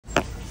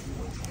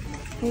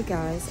Hey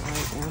guys,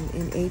 I am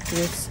in a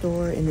thrift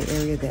store in the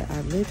area that I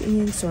live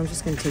in, so I'm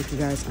just going to take you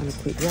guys on a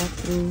quick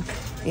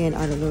walkthrough. And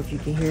I don't know if you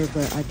can hear,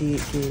 but I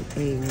did get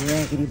a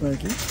raggedy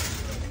buggy.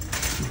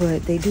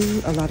 But they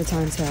do a lot of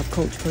times have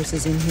Coach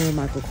purses in here,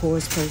 Michael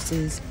Kors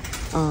purses,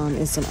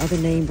 and some other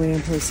name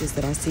brand purses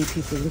that I see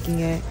people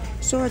looking at.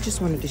 So I just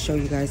wanted to show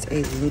you guys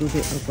a little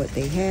bit of what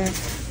they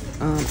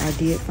have. I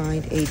did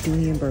find a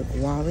Dooney & Burke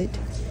wallet.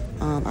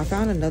 I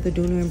found another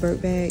Dooney &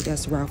 Burke bag.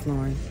 That's Ralph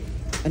Lauren.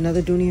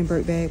 Another Dooney &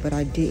 Burke bag, but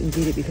I didn't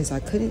get it because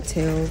I couldn't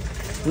tell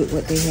with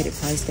what they had it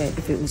priced at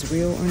if it was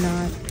real or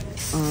not.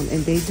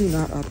 And they do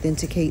not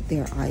authenticate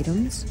their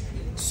items,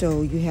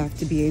 so you have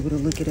to be able to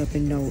look it up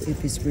and know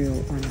if it's real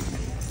or not.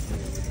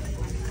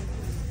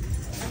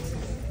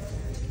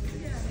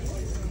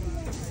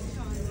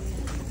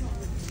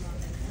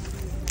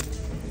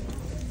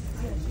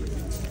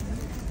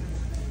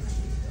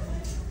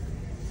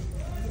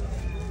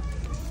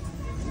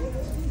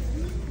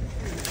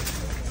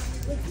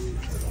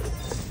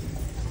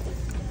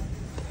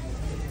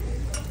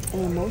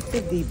 And most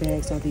of the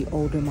bags are the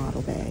older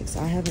model bags.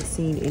 I haven't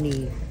seen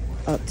any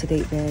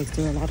up-to-date bags.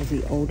 There are a lot of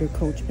the older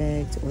Coach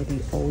bags or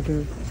the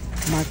older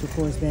Michael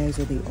Kors bags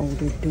or the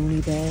older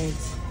Dooney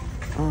bags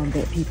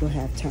that people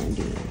have turned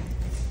in.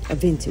 A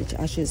vintage,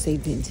 I should say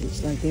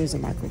vintage. Like there's a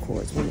Michael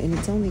Kors one, and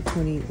it's only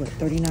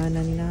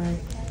 $39.99,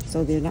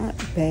 so they're not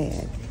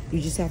bad. You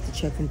just have to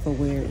check them for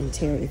wear and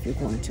tear if you're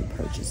going to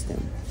purchase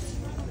them.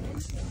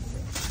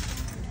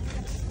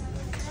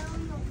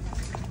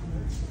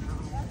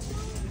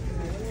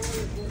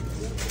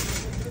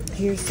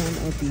 Here's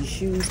some of these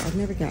shoes. I've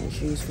never gotten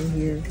shoes from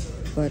here,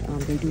 but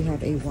they do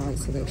have a wide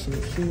selection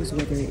of shoes,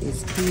 whether it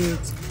is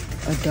kids,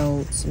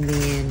 adults,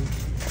 men,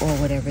 or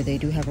whatever. They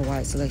do have a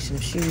wide selection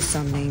of shoes,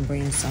 some name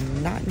brand,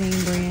 some not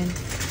name brand.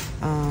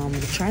 I'm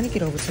trying to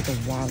get over to the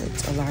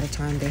wallets. A lot of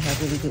time they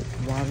have really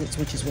good wallets,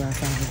 which is where I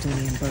found the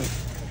Dooney &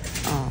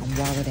 Burke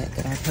wallet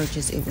that I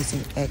purchased. It was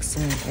in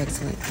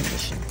excellent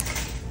condition.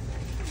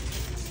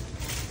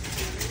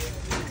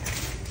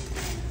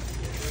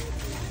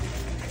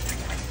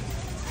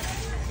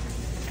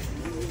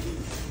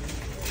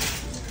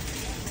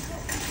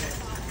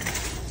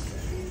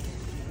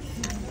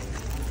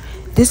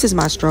 This is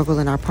my struggle,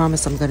 and I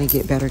promise I'm going to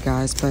get better,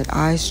 guys, but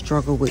I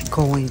struggle with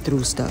going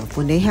through stuff.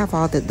 When they have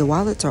all the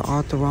wallets are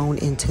all thrown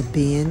into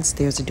bins,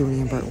 there's a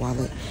Dooney & Burke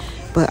wallet,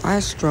 but I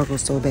struggle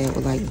so bad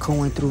with like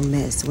going through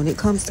mess. When it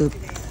comes to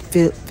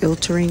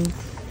filtering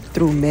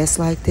through mess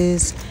like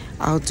this,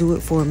 I'll do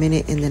it for a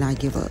minute and then I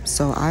give up.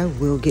 So I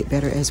will get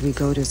better as we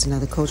go. There's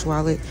another Coach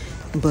wallet,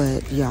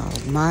 but y'all,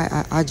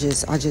 I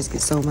just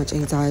get so much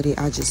anxiety,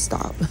 I just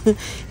stop.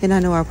 And I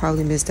know I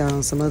probably missed out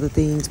on some other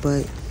things,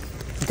 but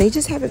they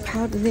just have it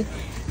piled in there.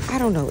 I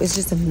don't know. It's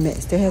just a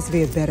mess. There has to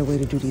be a better way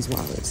to do these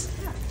wallets.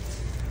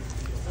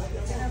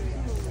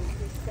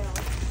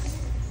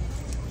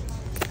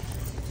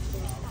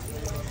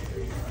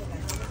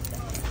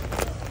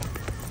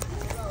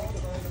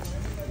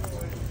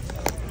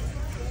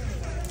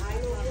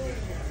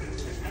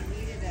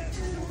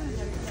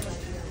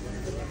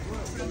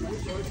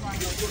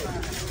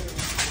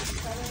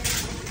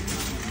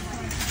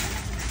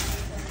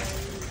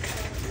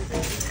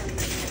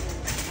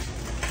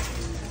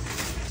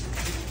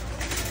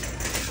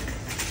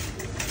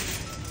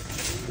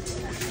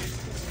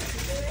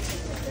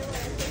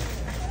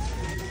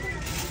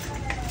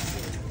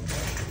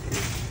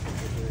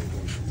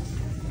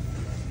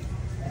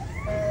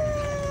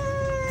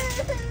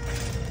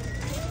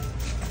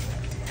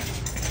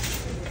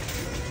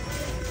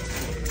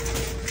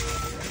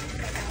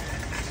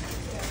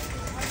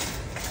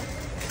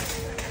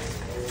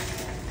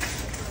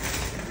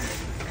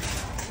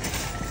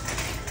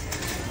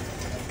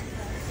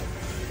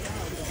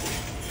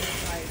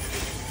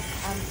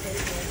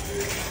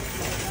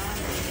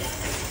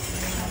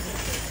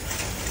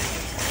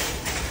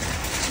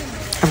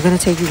 I'm going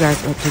to take you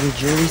guys up to the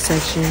jewelry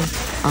section.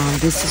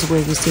 This is where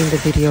you see in the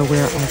video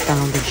where I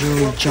found the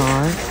jewelry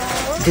jar.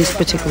 This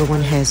particular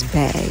one has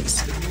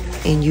bags,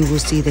 and you will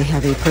see they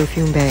have a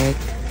perfume bag,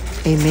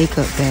 a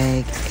makeup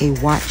bag, a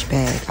watch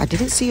bag. I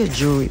didn't see a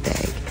jewelry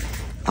bag.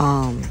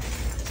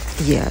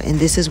 Yeah, and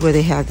this is where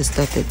they have the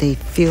stuff that they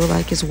feel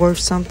like is worth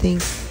something.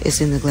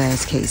 It's in the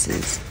glass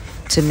cases.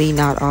 To me,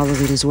 not all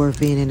of it is worth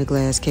being in the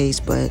glass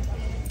case, but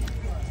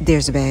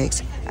there's the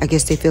bags. I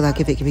guess they feel like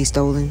if it can be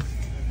stolen,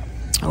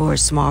 or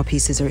small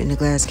pieces are in the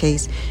glass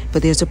case.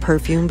 But there's a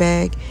perfume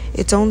bag.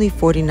 It's only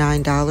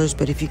 $49,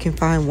 but if you can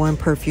find one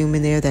perfume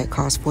in there that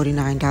costs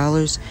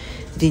 $49,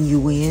 then you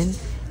win.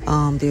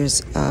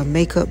 There's a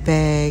makeup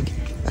bag,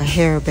 a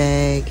hair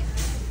bag,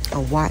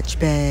 a watch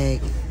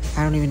bag.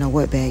 I don't even know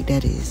what bag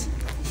that is.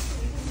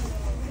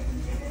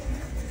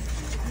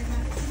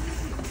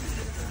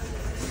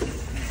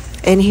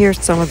 And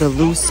here's some of the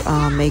loose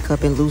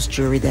makeup and loose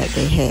jewelry that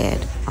they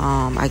had.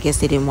 I guess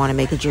they didn't want to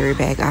make a jewelry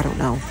bag. I don't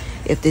know.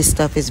 If this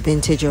stuff is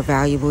vintage or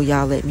valuable,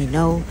 y'all let me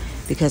know,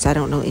 because I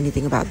don't know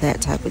anything about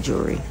that type of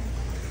jewelry.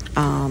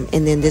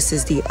 And then this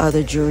is the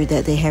other jewelry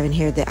that they have in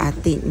here that I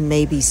think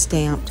may be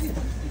stamped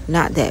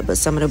not that, but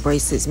some of the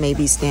bracelets may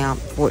be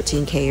stamped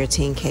 14K or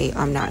 10K.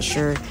 I'm not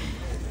sure.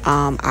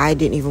 I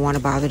didn't even want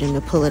to bother them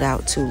to pull it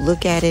out to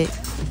look at it.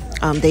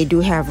 They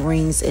do have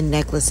rings and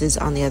necklaces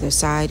on the other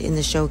side in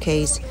the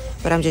showcase,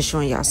 but I'm just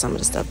showing y'all some of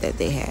the stuff that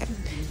they had.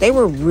 They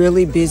were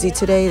really busy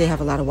today. They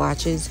have a lot of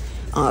watches.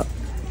 I'm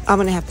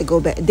gonna have to go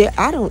back there.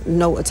 I don't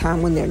know a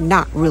time when they're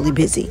not really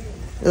busy.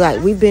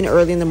 Like, we've been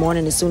early in the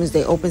morning as soon as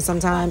they open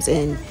sometimes,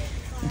 and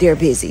they're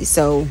busy.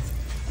 So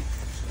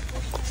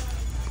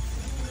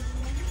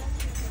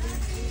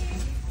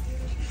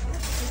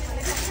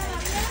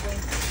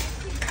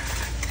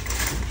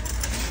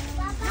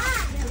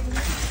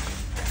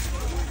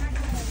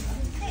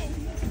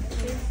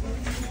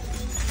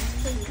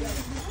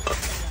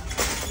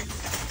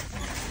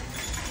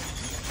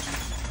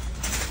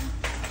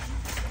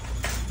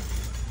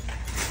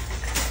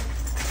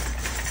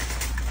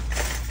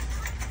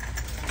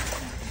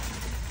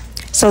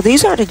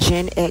these are the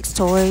Gen X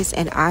toys,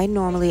 and I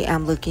normally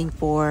am looking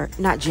for,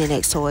 not Gen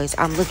X toys,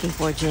 I'm looking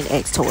for Gen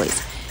X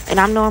toys. And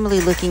I'm normally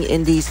looking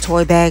in these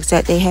toy bags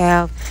that they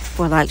have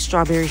for like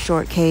strawberry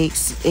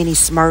shortcakes, any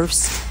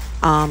Smurfs,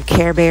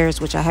 Care Bears,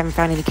 which I haven't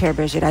found any Care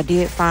Bears yet. I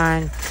did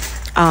find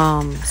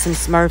some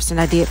Smurfs, and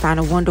I did find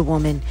a Wonder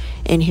Woman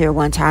in here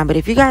one time. But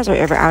if you guys are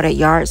ever out at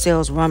yard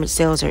sales, rummage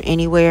sales, or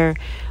anywhere,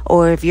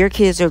 or if your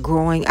kids are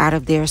growing out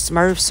of their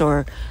Smurfs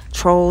or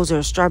Trolls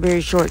or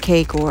strawberry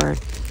shortcake, or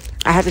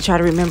I have to try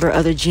to remember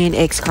other Gen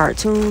X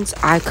cartoons,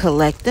 I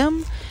collect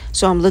them.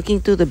 So I'm looking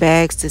through the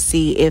bags to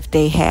see if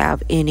they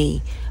have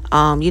any,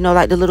 you know,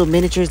 like the little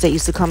miniatures that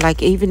used to come,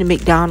 like even the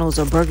McDonald's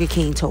or Burger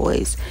King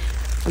toys.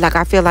 Like,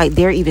 I feel like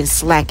they're even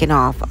slacking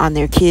off on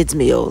their kids'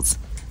 meals.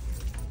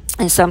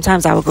 And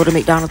sometimes I will go to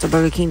McDonald's or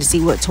Burger King to see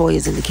what toy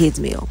is in the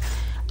kids' meal.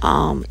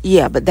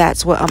 Yeah, but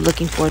that's what I'm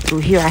looking for through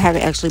here. I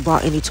haven't actually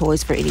bought any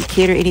toys for any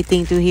kid or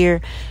anything through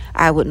here.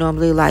 I would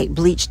normally like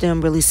bleach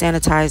them, really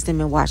sanitize them,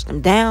 and wash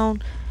them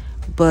down.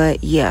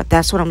 But yeah,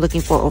 that's what I'm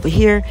looking for over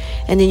here.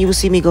 And then you will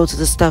see me go to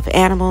the stuffed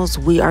animals.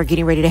 We are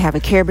getting ready to have a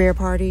Care Bear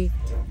party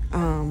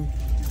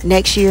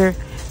next year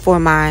for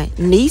my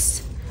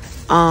niece.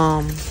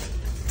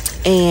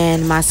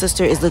 And my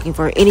sister is looking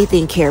for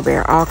anything Care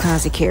Bear, all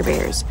kinds of Care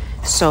Bears.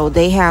 So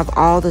they have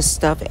all the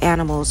stuffed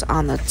animals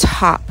on the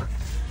top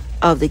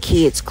of the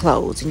kids'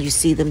 clothes, and you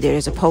see them there.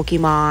 There's a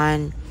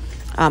Pokemon.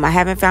 I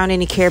haven't found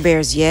any Care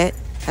Bears yet.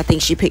 I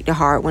think she picked a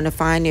hard one to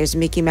find. There's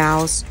Mickey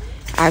Mouse.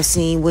 I've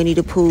seen Winnie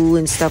the Pooh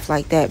and stuff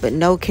like that, but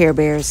no Care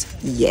Bears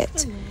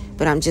yet.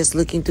 But I'm just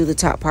looking through the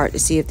top part to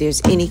see if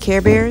there's any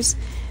Care Bears.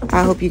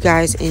 I hope you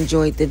guys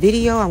enjoyed the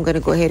video. I'm going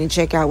to go ahead and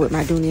check out with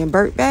my Dooney and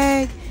Bert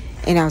bag,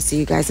 and I'll see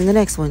you guys in the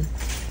next one.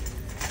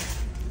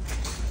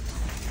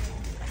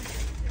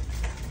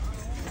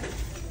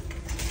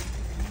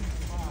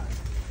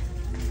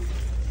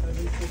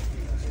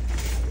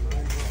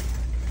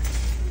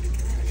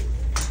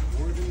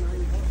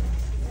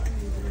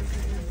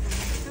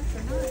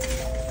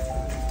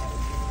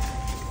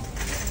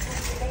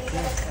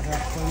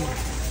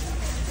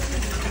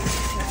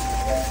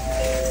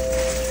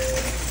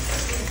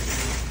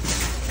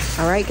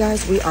 Alright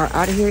guys, we are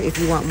out of here. If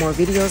you want more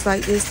videos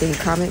like this, then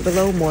comment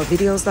below more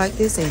videos like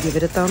this and give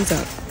it a thumbs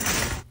up.